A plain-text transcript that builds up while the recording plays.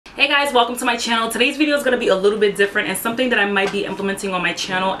Hey guys, welcome to my channel. Today's video is going to be a little bit different and something that I might be implementing on my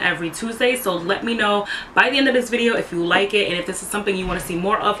channel every Tuesday. So let me know by the end of this video if you like it and if this is something you want to see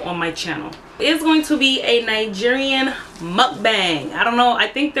more of on my channel. It is going to be a Nigerian mukbang. I don't know, I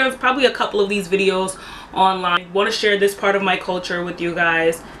think there's probably a couple of these videos online. I want to share this part of my culture with you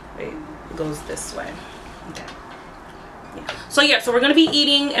guys. Wait, it goes this way. Okay. So we're going to be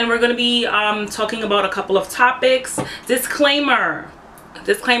eating and we're going to be talking about a couple of topics.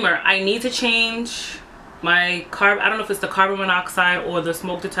 Disclaimer, I need to change my I don't know if it's the carbon monoxide or the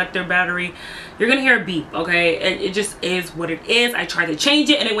smoke detector battery. You're gonna hear a beep, okay? It just is what it is. I tried to change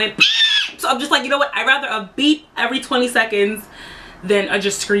it and it went beep. So I'm just like, you know what, I'd rather a beep every 20 seconds than a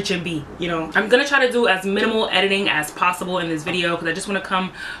just screeching beep, you know. I'm gonna try to do as minimal editing as possible in this video because I just want to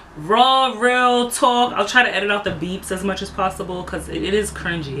come raw, real talk. I'll try to edit out the beeps as much as possible because it is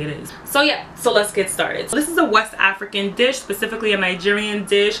cringy, it is. So so let's get started. So this is a West African dish, specifically a Nigerian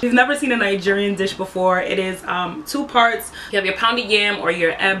dish. If you've never seen a Nigerian dish before, it is two parts. You have your pounded yam or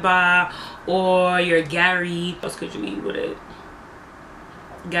your eba or your gari. What else could you eat with it?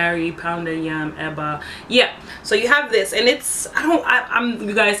 Gari, pounded yam, eba. So you have this and it's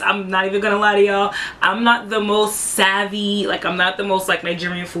you guys, I'm not even gonna lie to y'all, I'm not the most savvy, like I'm not the most like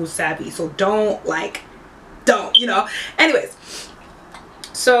Nigerian food savvy, so don't you know. Anyways,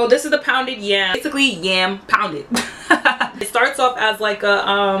 so this is the pounded yam, basically yam pounded. It starts off as like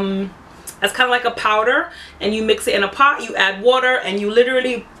a as kind of like a powder, and you mix it in a pot, you add water, and you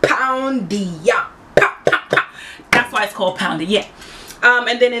literally pound the yam. That's why it's called pounded yam.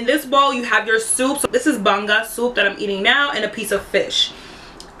 And then in this bowl you have your soup. So this is banga soup that I'm eating now, and a piece of fish.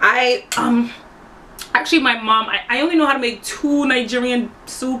 Actually my mom, I only know how to make 2 Nigerian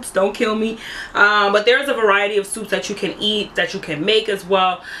soups, don't kill me, but there's a variety of soups that you can eat, that you can make as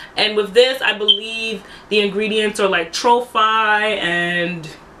well. And with this, I believe the ingredients are like trofi and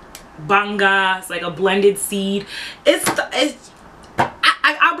banga. It's like a blended seed.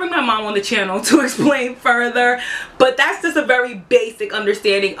 I'll bring my mom on the channel to explain further, but that's just a very basic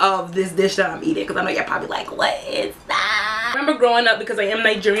understanding of this dish that I'm eating, because I know you're probably like, what is that? I remember growing up, because I am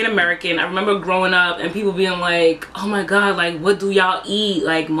Nigerian American, I remember growing up and people being like, oh my god, like what do y'all eat,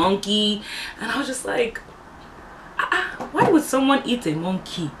 like monkey? And I was just like, why would someone eat a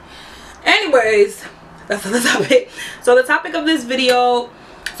monkey? Anyways, that's the topic. So the topic of this video,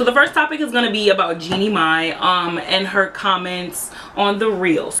 so the first topic is going to be about JEANNIE MAI and her comments on the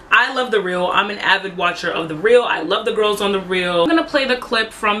reels. I love the reel. I'm an avid watcher of the reel. I love the girls on the reel. I'm going to play the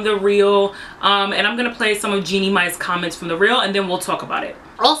clip from the reel and I'm going to play some of JEANNIE MAI's comments from the reel, and then we'll talk about it.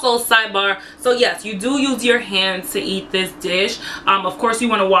 Also, sidebar, so yes, you do use your hands to eat this dish. Of course you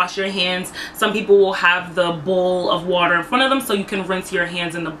want to wash your hands. Some people will have the bowl of water in front of them so you can rinse your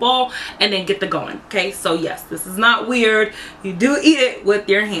hands in the bowl and then get the going. Okay, so yes, this is not weird. You do eat it with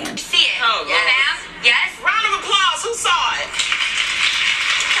your hands. See it? Oh, yeah, ma'am? Yes? Round of applause. Who saw it?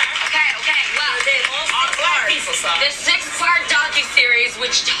 Okay. Well, all the black people saw it. The 6-part docuseries,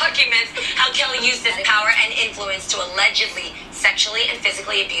 which documents how Kelly used his power and influence to allegedly sexually and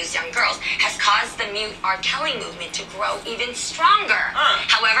physically abuse young girls, has caused the Mute R. Kelly movement to grow even stronger.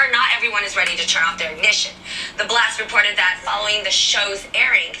 However, not everyone is ready to turn off their ignition. The Blast reported that following the show's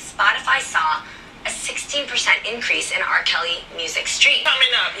airing, Spotify saw a 16% increase in R. Kelly music streams.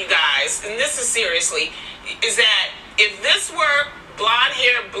 Coming up, you guys, and this is seriously, is that if this were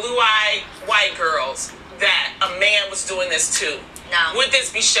blonde-haired, blue-eyed white girls that a man was doing this to, no. Would this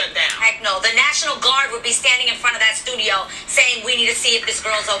be shut down? Heck no. The National Guard would be standing in front of that studio saying, we need to see if this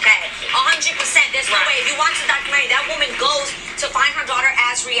girl's okay. 100%. There's no way. If you watch the documentary, that woman goes to find her daughter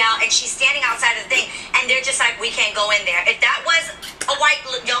Azriel, and she's standing outside of the thing, and they're just like, we can't go in there. If that was a white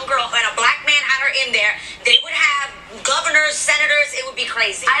young girl and a black man had her in there, they would have governors, senators. It would be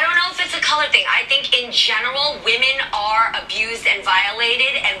crazy. I don't know if it's a color thing. I think in general, women are abused and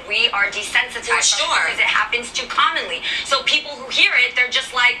violated, and we are desensitized because it happens too commonly. So people who hear it, they're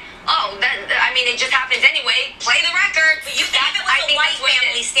just like, oh, I mean, it just happens anyway. Play the record. But you think if it was a white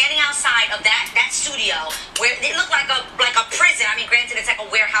family standing outside of that studio, where it looked like a prison. I mean, granted, it's like a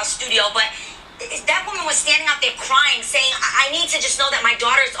warehouse studio, but that woman was standing out there crying, saying, I need to just know that my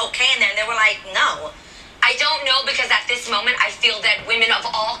daughter's okay in there. And they were like, no. I don't know, because at this moment I feel that women of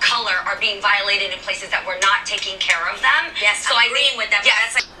all color are being violated in places that we're not taking care of them. Yes, so I'm agreeing with them. Yeah,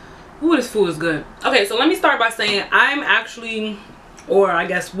 that's like, ooh, this food is good. Okay, so let me start by saying I'm actually, or I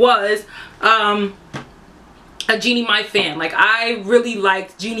guess was, a JEANNIE MAI fan. Like, I really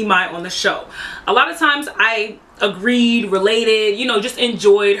liked JEANNIE MAI on the show. A lot of times I agreed, related, you know, just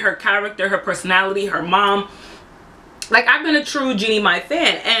enjoyed her character, her personality, her mom. Like, I've been a true Jeannie Mai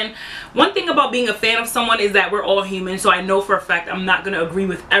fan, and one thing about being a fan of someone is that we're all human, so I know for a fact I'm not going to agree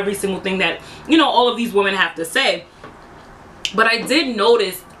with every single thing that, you know, all of these women have to say. But I did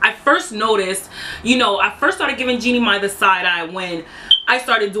notice, I first noticed, you know, I first started giving Jeannie Mai the side eye when I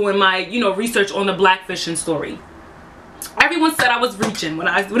started doing my, you know, research on the blackfishing story. Everyone said I was reaching when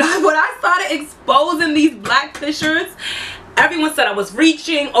I started exposing these blackfishers. Everyone said I was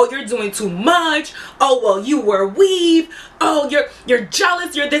reaching. Oh, you're doing too much. Oh, well, you were weave. Oh, you're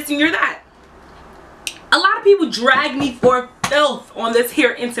jealous. You're this and you're that. A lot of people drag me for filth on this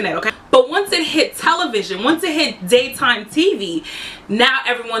here internet, okay? But once it hit television, once it hit daytime TV, now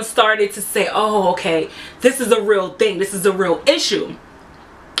everyone started to say, oh, okay, this is a real thing. This is a real issue.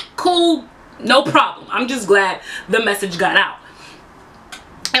 Cool, no problem. I'm just glad the message got out.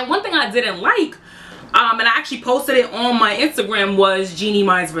 And one thing I didn't like, and I actually posted it on my Instagram, was Jeannie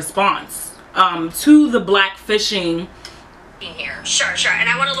Mai's response to the blackfishing. Here. Sure. And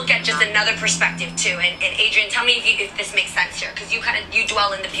I want to look at just another perspective too. And Adrian, tell me if this makes sense here, because you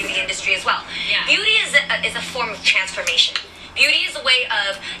dwell in the beauty industry as well. Yeah. Beauty is a form of transformation. Beauty is a way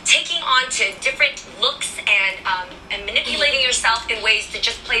of taking on to different looks and manipulating yourself in ways to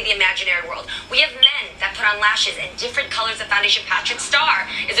just play the imaginary world. We have men that put on lashes and different colors of foundation. Patrick Starr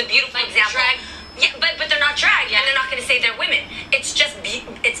is a beautiful example. Drag. Yeah, but they're not drag, and they're not going to say they're women. It's just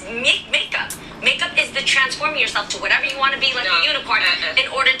makeup. Makeup is the transforming yourself to whatever you want to be, like a unicorn,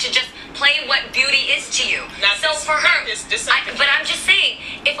 in order to just play what beauty is to you. So for her, but I'm just saying,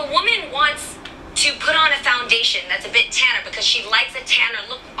 if a woman wants to put on a foundation that's a bit tanner because she likes a tanner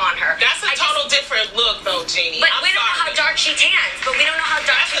look on her, that's a total different look, though, Jeannie. But we don't know how dark she tans. But we don't know how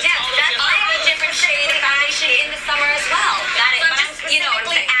dark she tans. That's like a different shade of foundation in the summer as well. Got it. So I'm just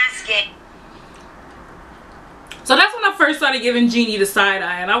specifically asking. So that's when I first started giving Jeannie the side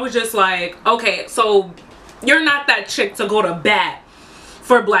eye, and I was just like, okay, so you're not that chick to go to bat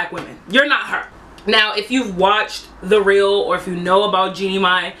for black women. You're not her. Now, if you've watched The Real, or if you know about Jeannie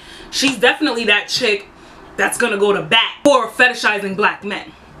Mai, she's definitely that chick that's gonna go to bat for fetishizing black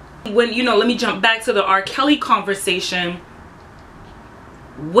men. When, you know, let me jump back to the R. Kelly conversation.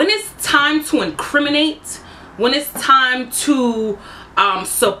 When it's time to incriminate, when it's time to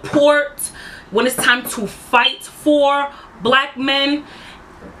support, when it's time to fight for black men,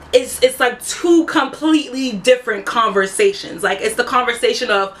 it's like two completely different conversations. Like, it's the conversation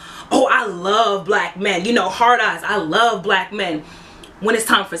of, oh, I love black men, you know, hard eyes, I love black men, when it's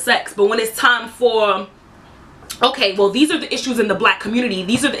time for sex. But when it's time for, okay, well, these are the issues in the black community,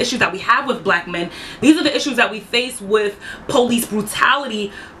 these are the issues that we have with black men, these are the issues that we face with police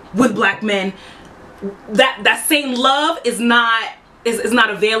brutality with black men, that same love is not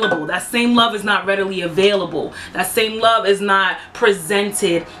available. That same love is not readily available. That same love is not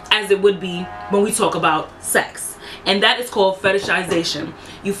presented as it would be when we talk about sex. And that is called fetishization.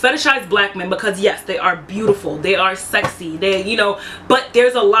 You fetishize black men because, yes, they are beautiful, they are sexy, they, you know, but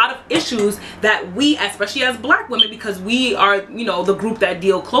there's a lot of issues that we, especially as black women, because we are, you know, the group that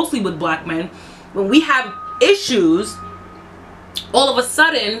deal closely with black men, when we have issues, all of a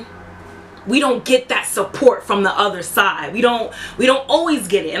sudden we don't get that support from the other side. We don't always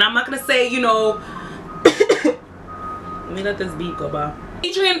get it. And I'm not gonna say, you know, let me let this beat go by.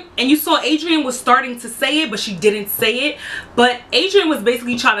 Adrian, and you saw Adrian was starting to say it, but she didn't say it. But Adrian was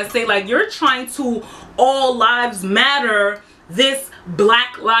basically trying to say, like, you're trying to all lives matter this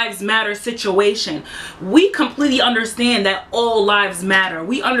Black Lives Matter situation. We completely understand that all lives matter.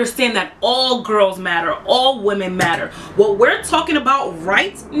 We understand that all girls matter, all women matter. What we're talking about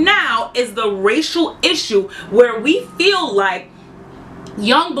right now is the racial issue, where we feel like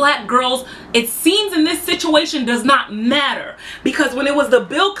young black girls, it seems in this situation, does not matter. Because when it was the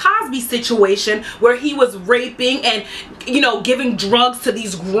Bill Cosby situation where he was raping and, you know, giving drugs to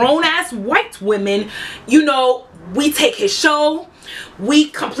these grown-ass white women, you know, we take his show, we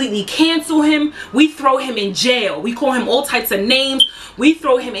completely cancel him, we throw him in jail, we call him all types of names, we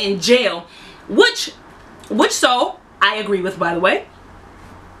throw him in jail, which so I agree with, by the way.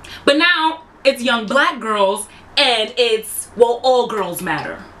 But now it's young black girls and it's, well, all girls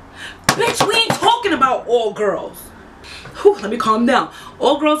matter. Bitch, we ain't talking about all girls. Whew, let me calm down.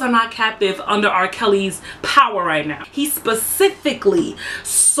 All girls are not captive under R. Kelly's power right now. He specifically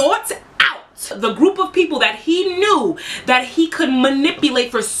sought out the group of people that he knew that he could manipulate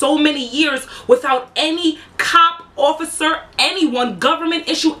for so many years without any cop, officer, anyone, government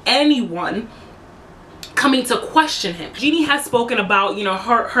issue, anyone coming to question him. Jeannie has spoken about, you know,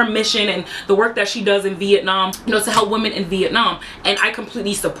 her mission and the work that she does in Vietnam, you know, to help women in Vietnam, and I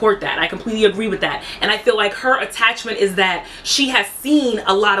completely support that. I completely agree with that. And I feel like her attachment is that she has seen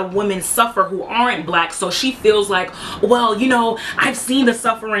a lot of women suffer who aren't black, so she feels like, well, you know, I've seen the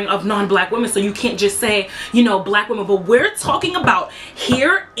suffering of non-black women, so you can't just say, you know, black women. But we're talking about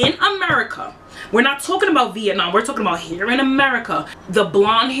here in America. We're not talking about Vietnam. We're talking about here in America. The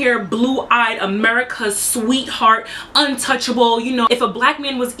blonde hair, blue-eyed, America's sweetheart, untouchable. You know, if a black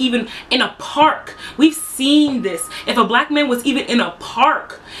man was even in a park, we've seen this. If a black man was even in a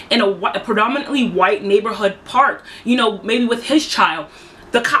park, in a predominantly white neighborhood park, you know, maybe with his child,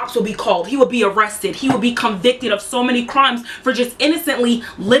 the cops will be called. He will be arrested. He will be convicted of so many crimes for just innocently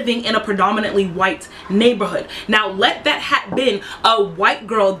living in a predominantly white neighborhood. Now, let that have been a white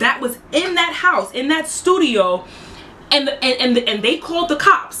girl that was in that house, in that studio, and they called the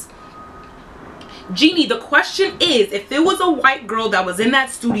cops. Jeannie, the question is, if there was a white girl that was in that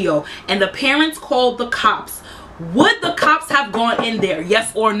studio and the parents called the cops, would the cops have gone in there,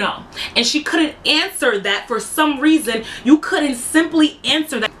 yes or no? And she couldn't answer that. For some reason, you couldn't simply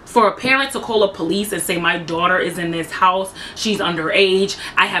answer that. For a parent to call a police and say, my daughter is in this house, she's underage,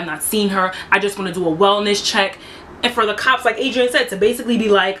 I have not seen her, I just want to do a wellness check. And for the cops, like Adrian said, to basically be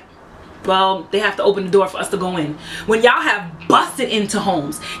like, well, they have to open the door for us to go in. When y'all have busted into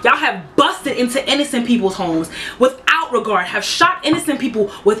homes, y'all have busted into innocent people's homes without regard, have shot innocent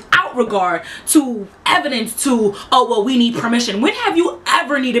people without regard to evidence to, oh, well, we need permission. When have you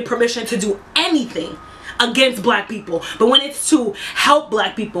ever needed permission to do anything against black people? But when it's to help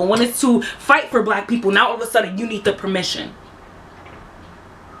black people, when it's to fight for black people, now all of a sudden you need the permission.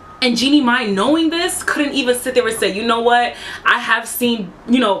 And JEANNIE Mai, knowing this, couldn't even sit there and say, you know what, I have seen,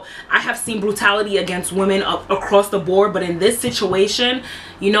 you know, I have seen brutality against women across the board, but in this situation,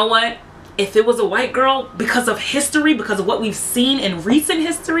 you know what, if it was a white girl, because of history, because of what we've seen in recent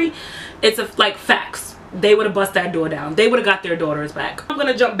history, it's like facts. They would have bust that door down. They would have got their daughters back. I'm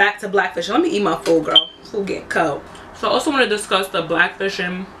gonna jump back to blackfishing. Let me eat my food, girl. Food get cold. So I also want to discuss the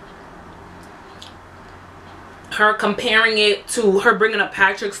blackfishing. Her comparing it to her bringing up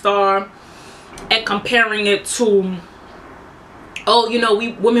Patrick Star and comparing it to, oh, you know,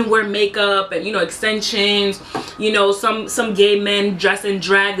 women wear makeup and, you know, extensions, you know, some gay men dress in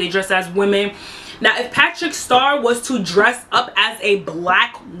drag, they dress as women. Now, if Patrick Star was to dress up as a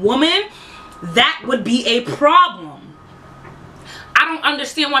black woman, that would be a problem. I don't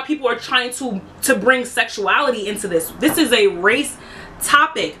understand why people are trying to bring sexuality into this. This is a race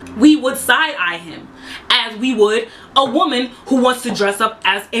topic. We would side eye him as we would a woman who wants to dress up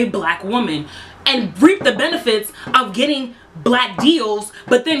as a black woman and reap the benefits of getting black deals,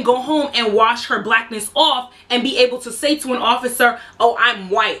 but then go home and wash her blackness off and be able to say to an officer, oh, I'm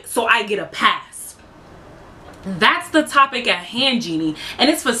white, so I get a pass. That's the topic at hand, JEANNIE.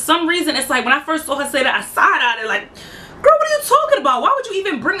 And it's for some reason, it's like when I first saw her say that, I side-eyed it like, girl, what are you talking about? Why would you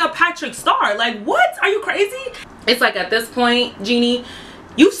even bring up Patrick Star? Like, what? Are you crazy? It's like at this point, JEANNIE,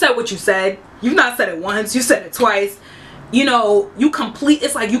 you said what you said. You've not said it once, you said it twice. You know,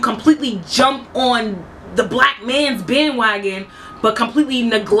 it's like you completely jump on the black man's bandwagon, but completely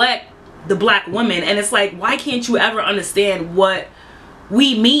neglect the black woman. And it's like, why can't you ever understand what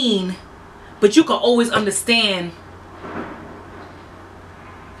we mean, but you can always understand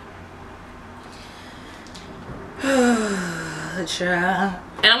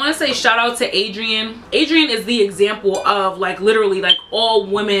And I want to say shout out to Adrian. Adrian is the example of like literally like all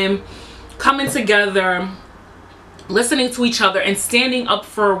women coming together, listening to each other and standing up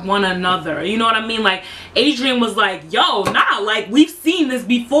for one another. You know what I mean? Like Adrian was like, yo, nah, like we've seen this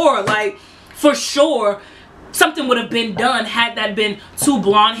before. Like for sure something would have been done had that been two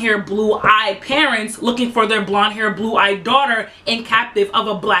blonde hair, blue-eyed parents looking for their blonde hair, blue-eyed daughter in captive of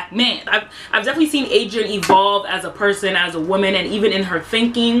a black man. I've definitely seen Adrian evolve as a person, as a woman, and even in her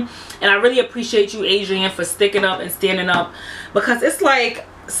thinking. And I really appreciate you, Adrian, for sticking up and standing up, because it's like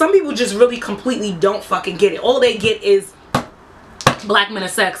some people just really completely don't fucking get it. All they get is black men are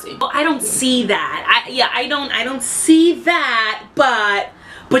sexy. Well, I don't see that. I don't see that, but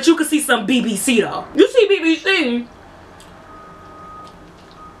you can see some BBC though. You see BBC,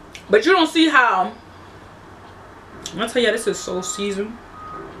 but you don't see how. I'm gonna tell you, this is so seasoned.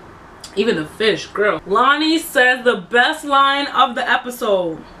 Even the fish, girl. Lonnie says the best line of the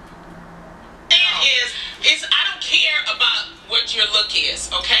episode. Is I don't care about what your look is,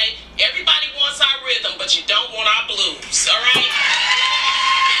 okay? Everybody wants our rhythm, but you don't want our blues, all right?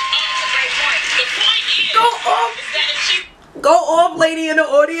 The point is, go off, is that if she go off, lady in the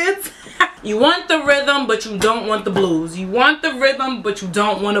audience. You want the rhythm, but you don't want the blues. You want the rhythm, but you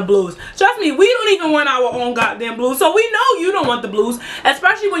don't want the blues. Trust me, we don't even want our own goddamn blues. So we know you don't want the blues,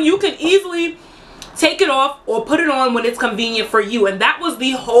 especially when you can easily take it off or put it on when it's convenient for you. And that was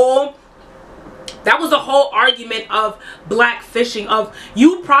the whole argument of black fishing, of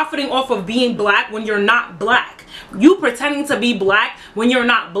you profiting off of being black when you're not black. You pretending to be black when you're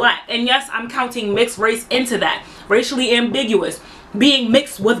not black. And yes, I'm counting mixed race into that. Racially ambiguous. Being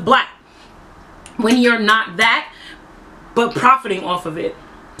mixed with black when you're not that, but profiting off of it.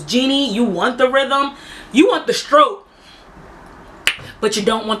 Jeannie, you want the rhythm, you want the stroke, but you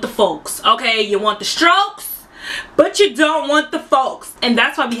don't want the folks. Okay, you want the strokes, but you don't want the folks. And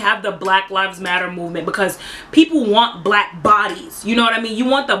that's why we have the Black Lives Matter movement, because people want black bodies. You know what I mean? You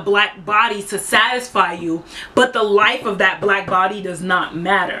want the black bodies to satisfy you, but the life of that black body does not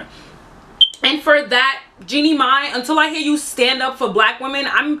matter. And for that, Jeannie Mai, until I hear you stand up for black women,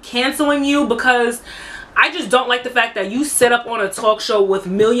 I'm canceling you, because I just don't like the fact that you sit up on a talk show with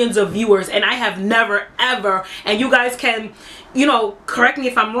millions of viewers, and I have never ever, and you guys can, you know, correct me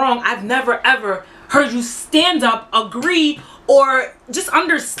if I'm wrong, I've never ever heard you stand up, agree, or just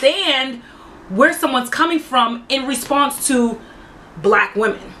understand where someone's coming from in response to black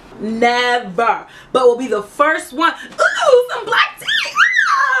women. Never. But will be the first one. Ooh, some black tea.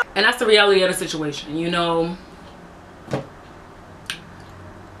 Ah! And that's the reality of the situation, you know.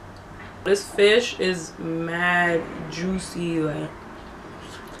 This fish is mad juicy. Like,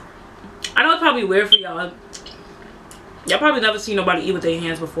 I know it's probably weird for y'all. Y'all probably never seen nobody eat with their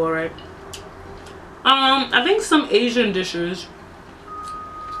hands before, right? I think some Asian dishes.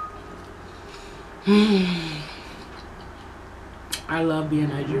 I love being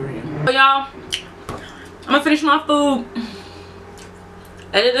Nigerian. So y'all, I'm gonna finish my food,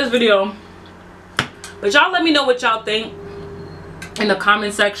 edit this video, but y'all let me know what y'all think in the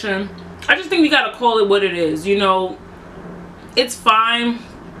comment section. I just think we gotta call it what it is. You know, it's fine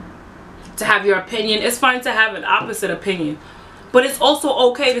to have your opinion, it's fine to have an opposite opinion, but it's also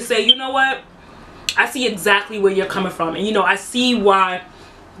okay to say, you know what, I see exactly where you're coming from, and you know, I see why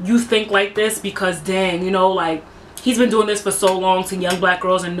you think like this, because dang, you know, like, he's been doing this for so long to young black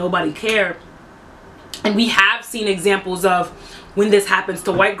girls and nobody cared. And we have seen examples of when this happens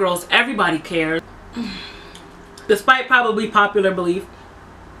to white girls, everybody cares. Despite probably popular belief,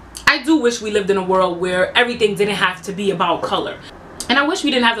 I do wish we lived in a world where everything didn't have to be about color. And I wish we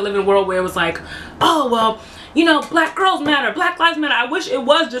didn't have to live in a world where it was like, oh, well, you know, black girls matter, black lives matter. I wish it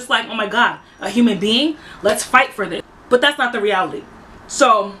was just like, oh my God, a human being, let's fight for this. But that's not the reality.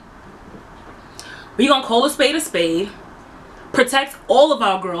 So we're gonna call a spade, protect all of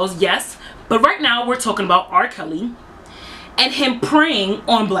our girls, yes, but right now we're talking about R. Kelly and him preying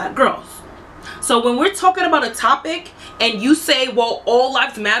on black girls. So when we're talking about a topic and you say, well, all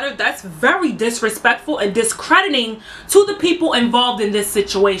lives matter, that's very disrespectful and discrediting to the people involved in this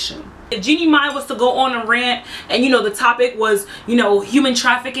situation. If Jeannie Mai was to go on a rant and, you know, the topic was, you know, human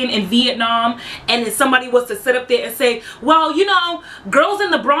trafficking in Vietnam, and then somebody was to sit up there and say, well, you know, girls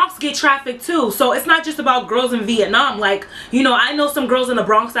in the Bronx get trafficked too, so it's not just about girls in Vietnam. Like, you know, I know some girls in the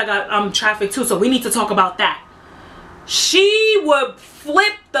Bronx that got trafficked too, so we need to talk about that. She would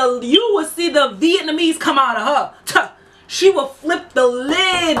flip the, you would see the Vietnamese come out of her. She would flip the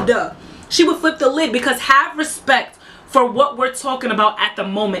lid. She would flip the lid, because have respect for what we're talking about at the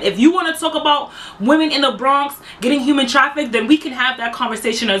moment. If you want to talk about women in the Bronx getting human trafficked, then we can have that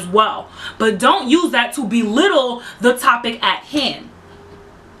conversation as well. But don't use that to belittle the topic at hand.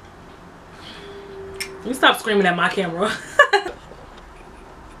 You stop screaming at my camera.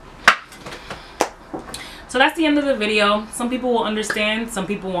 So that's the end of the video. Some people will understand, some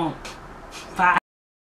people won't.